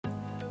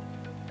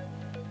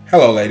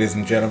Hello, ladies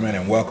and gentlemen,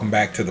 and welcome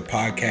back to the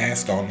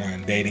podcast,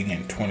 Online Dating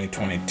in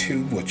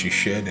 2022, What You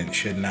Should and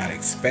Should Not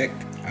Expect.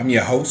 I'm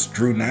your host,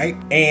 Drew Knight,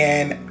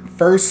 and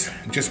first,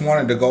 just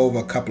wanted to go over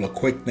a couple of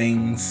quick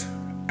things.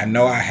 I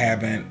know I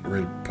haven't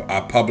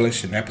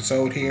published an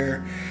episode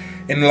here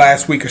in the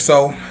last week or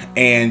so,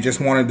 and just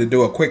wanted to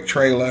do a quick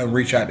trailer and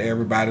reach out to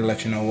everybody,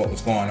 let you know what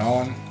was going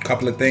on. A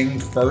couple of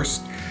things.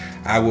 First,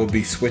 I will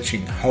be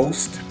switching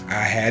host.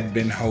 I had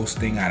been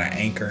hosting out of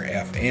Anchor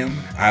FM.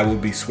 I will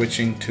be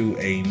switching to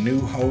a new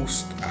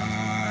host,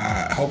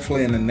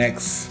 hopefully in the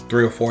next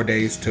 3 or 4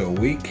 days to a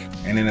week.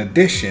 And in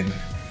addition,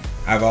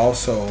 I've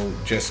also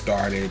just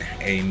started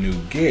a new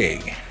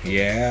gig.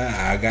 Yeah,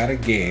 I got a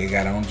gig.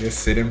 I don't just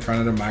sit in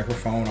front of the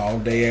microphone all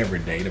day, every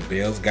day. The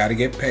bills got to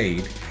get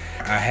paid.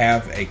 I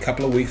have a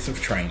couple of weeks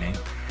of training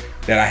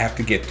that I have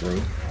to get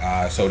through.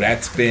 So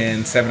that's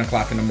been 7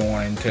 o'clock in the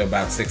morning to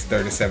about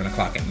 6:30, 7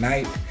 o'clock at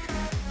night.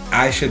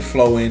 I should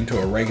flow into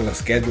a regular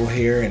schedule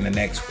here in the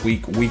next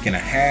week and a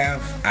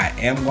half. I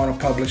am going to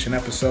publish an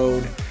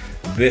episode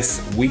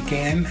this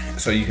weekend,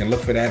 so you can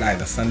look for that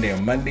either Sunday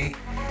or Monday.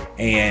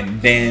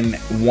 And then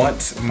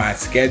once my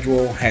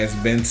schedule has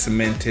been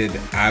cemented,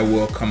 I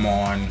will come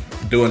on,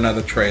 do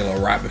another trailer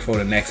right before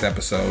the next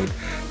episode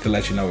to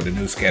let you know what the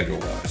new schedule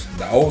was.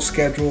 The old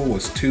schedule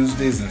was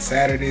Tuesdays and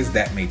Saturdays.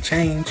 That may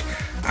change.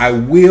 I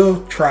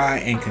will try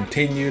and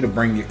continue to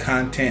bring you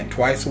content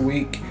twice a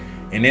week.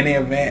 In any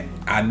event,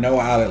 I know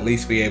I'll at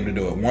least be able to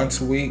do it once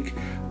a week,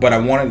 but I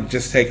wanted to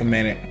just take a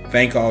minute,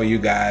 thank all you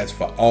guys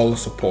for all the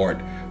support.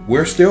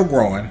 We're still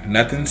growing.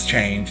 Nothing's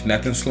changed.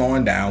 Nothing's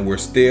slowing down. We're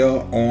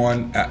still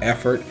on an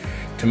effort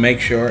to make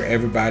sure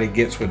everybody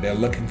gets what they're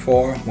looking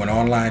for when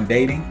online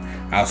dating.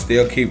 I'll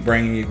still keep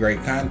bringing you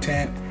great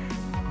content.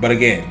 But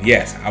again,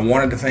 yes, I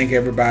wanted to thank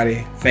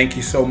everybody. Thank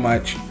you so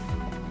much.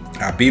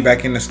 I'll be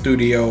back in the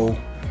studio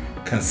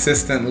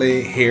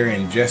consistently here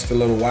in just a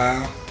little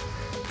while.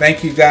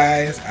 Thank you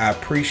guys. I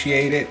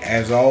appreciate it.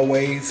 As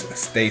always,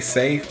 stay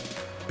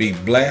safe, be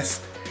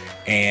blessed,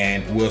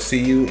 and we'll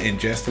see you in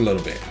just a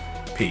little bit.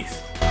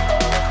 Peace.